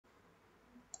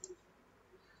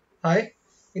Hi,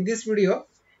 in this video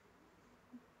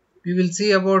we will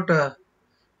see about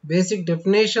basic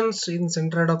definitions in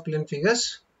centroid of plane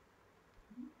figures.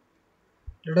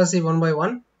 Let us see one by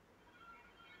one.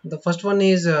 The first one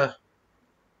is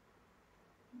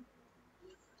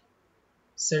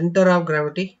center of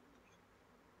gravity.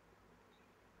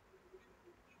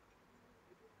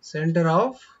 Center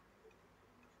of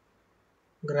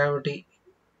gravity.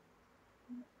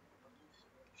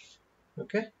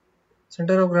 Okay.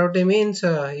 Center of gravity means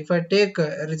if I take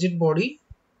a rigid body,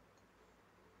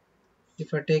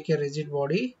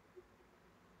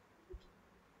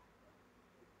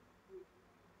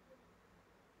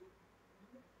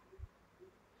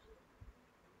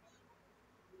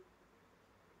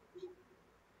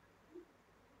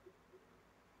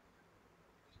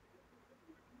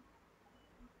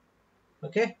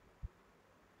 okay.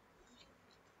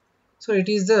 So it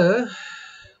is the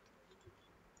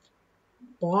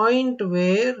point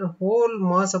where whole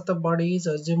mass of the body is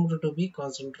assumed to be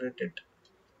concentrated.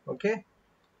 Okay.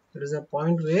 It is a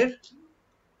point where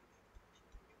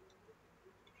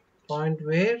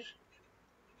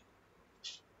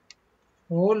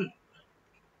whole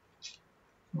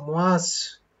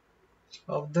mass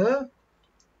of the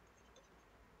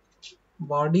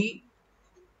body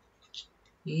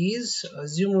is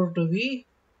assumed to be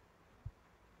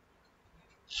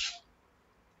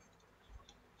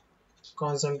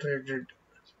concentrated.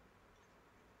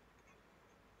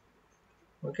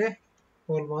 Okay,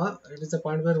 whole mass, it is the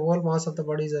point where whole mass of the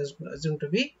body is assumed to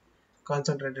be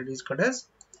concentrated, is called as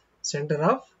center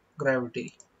of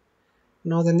gravity.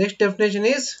 Now the next definition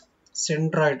is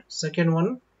centroid. Second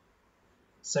one,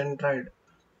 centroid.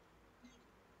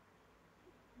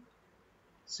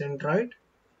 Centroid.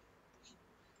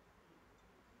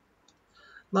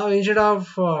 Now instead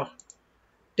of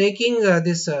taking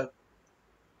this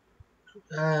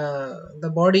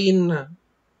the body in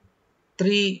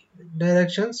three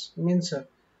directions, means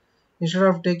instead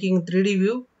of taking 3D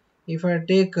view, if I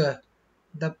take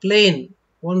the plane,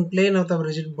 one plane of the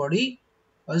rigid body,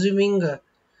 assuming the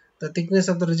thickness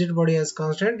of the rigid body as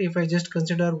constant, if I just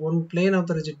consider one plane of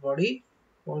the rigid body,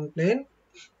 one plane,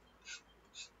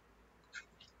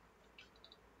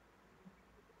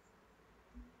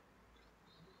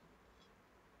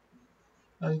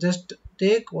 I'll just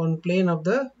take one plane of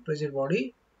the rigid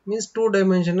body, means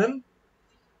two-dimensional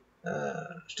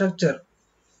structure.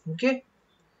 Okay,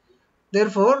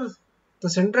 therefore the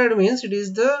centroid means it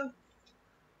is the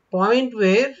point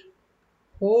where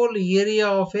whole area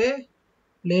of a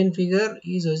plane figure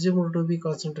is assumed to be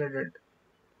concentrated.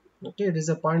 Okay, it is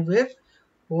a point where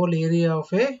whole area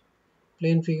of a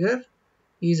plane figure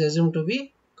is assumed to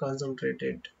be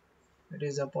concentrated. It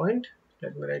is a point,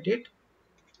 let me write it.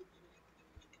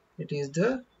 It is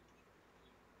the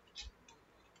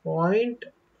point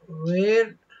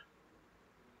where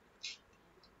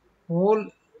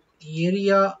whole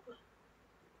area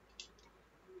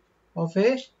of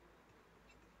a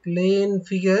plane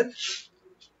figure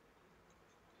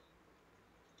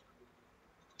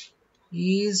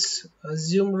is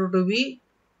assumed to be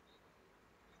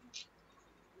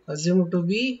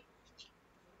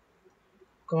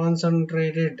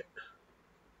concentrated.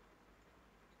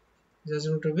 Is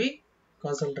assumed to be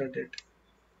concentrated.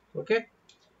 Okay.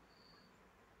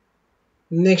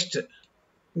 Next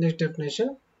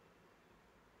definition,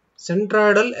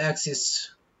 centroidal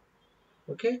axis.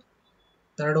 Okay.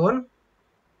 Third one,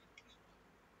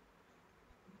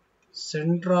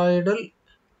 centroidal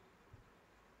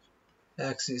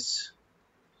axis.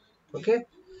 Okay,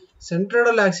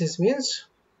 centroidal axis means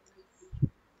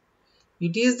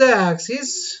it is the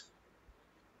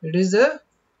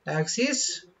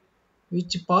axis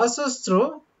which passes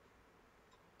through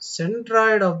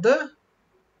centroid of the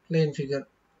plane figure.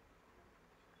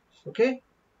 Okay,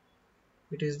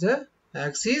 it is the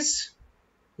axis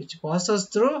which passes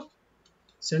through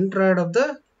centroid of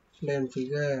the plane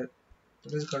figure.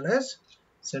 It is called as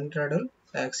centroidal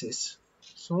axis.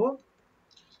 So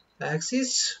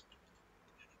axis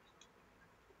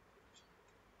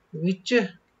which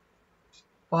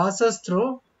passes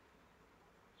through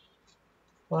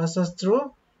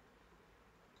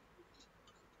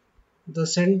the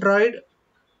centroid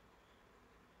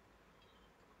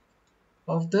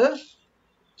of the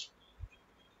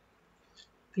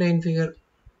plane figure.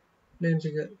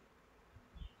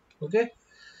 Okay,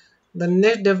 the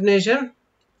next definition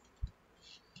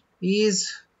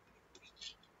is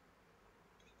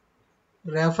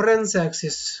reference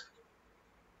axis.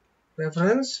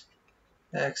 Reference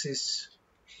axis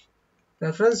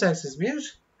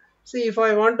means, see, if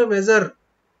I want to measure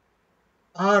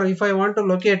or if I want to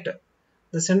locate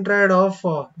the centroid of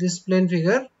this plane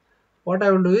figure, what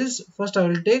I will do is, first I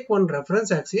will take one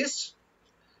reference axis.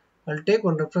 I'll take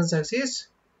one reference axis.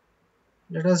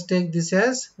 Let us take this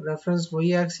as reference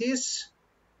y axis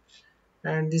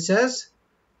and this as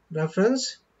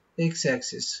reference x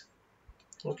axis.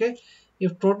 Okay,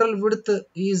 if total width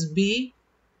is b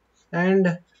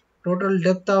and total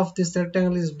depth of this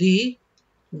rectangle is d,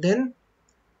 then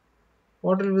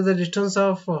what will be the distance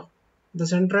of the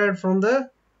centroid from the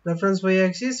reference y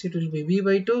axis? It will be b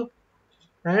by 2,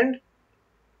 and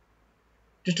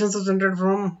distance of centroid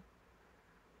from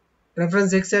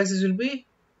reference x axis will be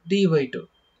d by 2.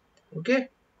 Okay,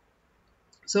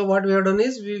 so what we have done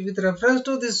is, with reference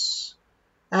to this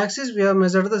axis we have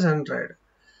measured the centroid.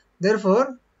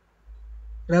 Therefore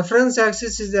reference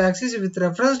axis is the axis with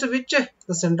reference to which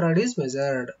the centroid is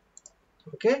measured.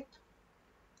 Okay,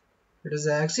 it is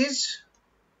the axis,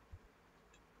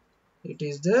 it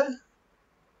is the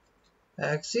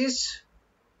axis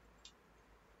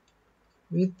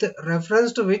with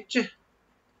reference to which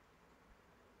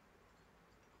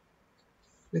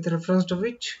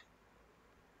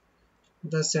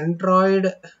the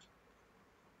centroid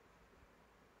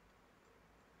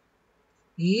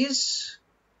is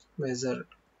measured.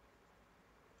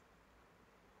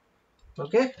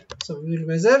 Okay, so we will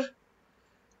measure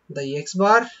the x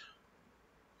bar.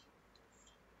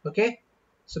 Okay,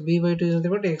 so b by 2 is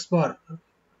nothing but x bar,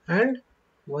 and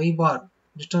y bar,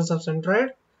 distance of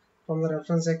centroid from the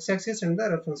reference x axis and the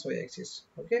reference y axis.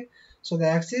 Okay, so the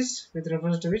axis with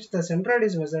reference to which the centroid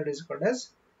is measured is called as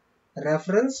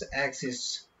reference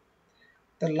axis.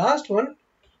 The last one,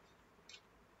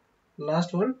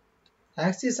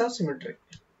 axis of symmetry.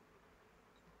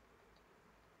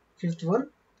 Fifth one,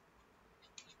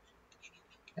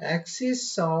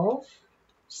 axis of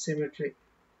symmetry.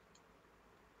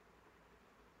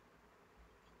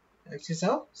 Axis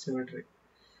of symmetry.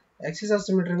 Axis of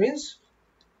symmetry means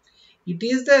it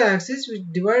is the axis which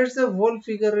divides the whole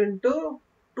figure into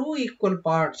two equal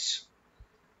parts.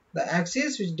 The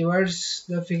axis which divides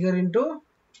the figure into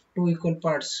two equal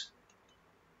parts.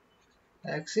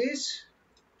 Axis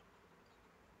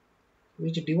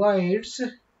which divides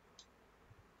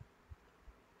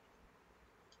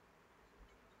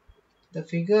the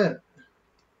figure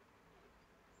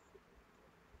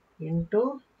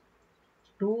into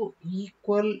two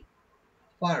equal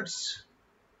parts.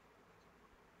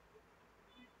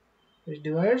 Which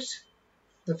divides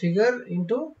the figure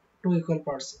into two equal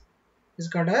parts is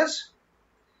called as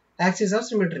axis of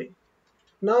symmetry.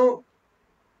 Now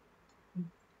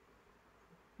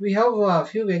we have a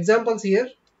few examples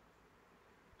here.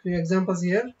 We can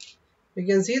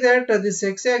see that this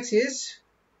x-axis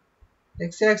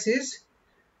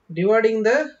dividing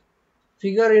the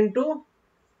figure into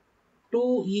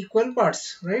two equal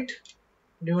parts, right?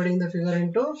 Dividing the figure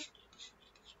into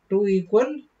two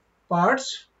equal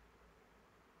parts,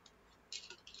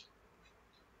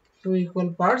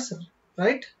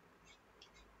 right?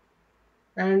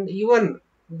 And even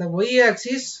the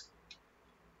y-axis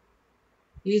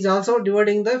is also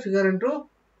dividing the figure into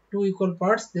two equal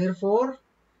parts. Therefore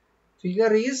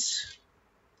figure is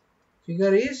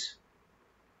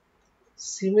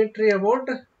symmetry about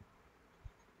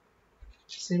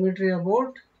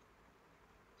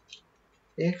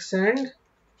x and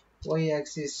y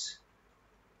axis.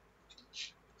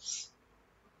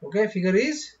 Okay, figure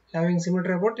is having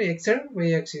symmetry about x and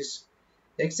y axis.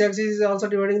 X axis is also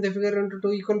dividing the figure into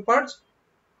two equal parts.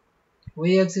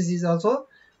 Y axis is also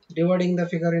dividing the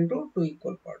figure into two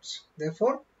equal parts.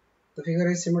 Therefore the figure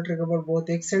is symmetric about both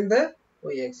x and the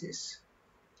y axis.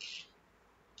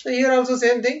 So here also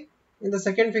same thing. In the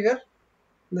second figure,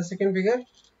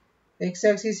 x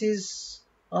axis is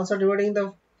also dividing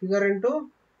the figure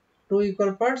into two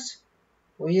equal parts.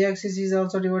 Y axis is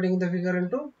also dividing the figure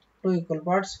into two equal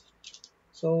parts.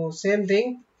 So same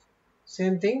thing,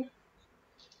 symmetry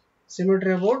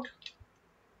about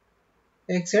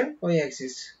x and y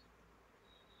axis.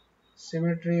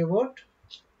 Symmetry about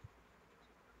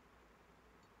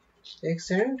x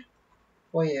and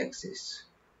y axis.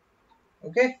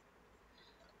 Okay.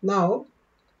 Now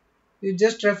you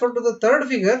just refer to the third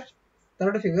figure.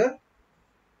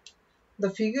 The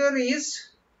figure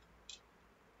is,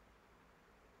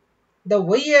 the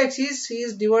y axis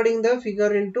is dividing the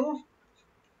figure into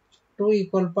two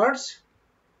equal parts,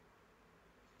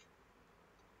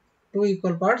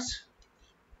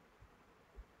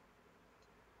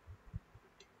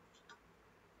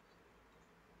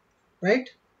 right?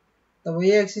 The y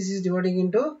axis is dividing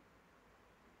into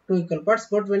two equal parts,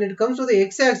 but when it comes to the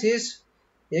x axis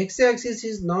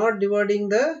is not dividing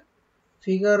the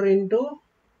figure into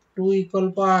two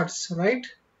equal parts, right?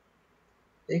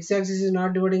 X axis is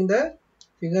not dividing the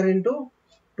figure into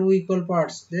two equal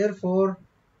parts. Therefore,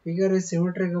 figure is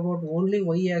symmetric about only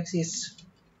y-axis.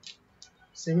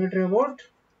 Symmetry about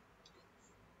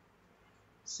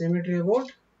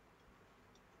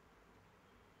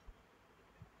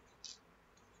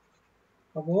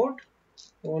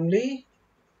only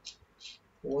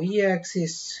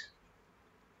y-axis.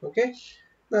 Okay.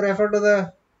 Now refer to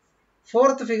the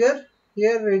fourth figure.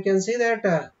 Here we can see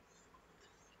that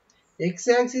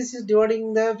x-axis is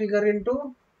dividing the figure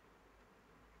into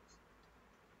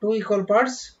two equal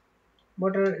parts,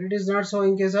 but it is not so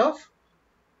in case of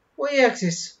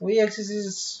y-axis. Y-axis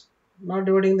is not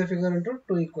dividing the figure into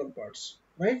two equal parts,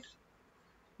 right?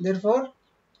 Therefore,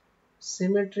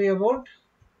 symmetry about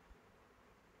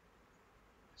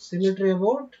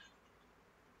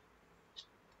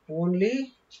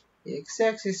only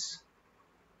x-axis.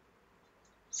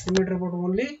 Symmetry about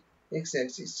only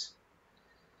x-axis.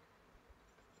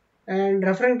 And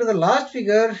referring to the last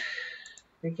figure,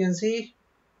 we can see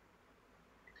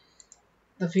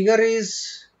the figure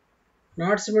is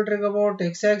not symmetric about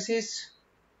x-axis,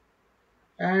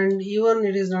 and even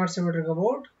it is not symmetric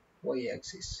about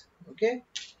y-axis. Okay,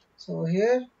 so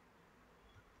here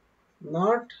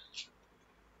not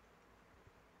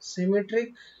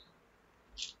symmetric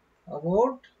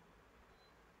about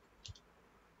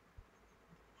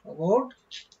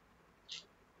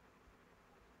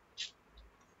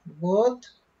both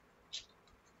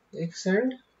x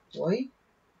and y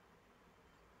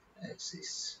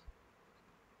axis.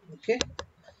 Okay,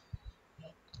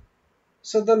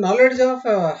 so the knowledge of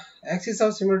axis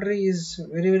of symmetry is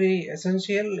very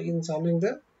essential in solving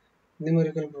the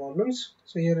numerical problems.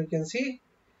 So here you can see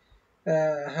I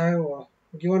have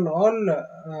given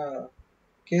all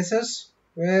cases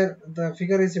where the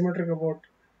figure is symmetric about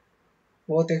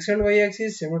both x and y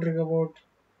axis, symmetric about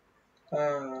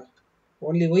uh,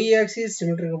 only y axis,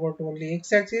 symmetric about only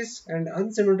x axis, and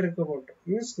unsymmetric about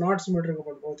means not symmetric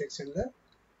about both x and the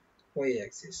y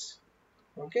axis.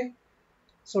 Okay,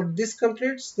 so this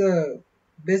completes the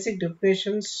basic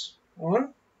definitions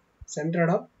on centered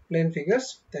of plane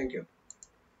figures. Thank you.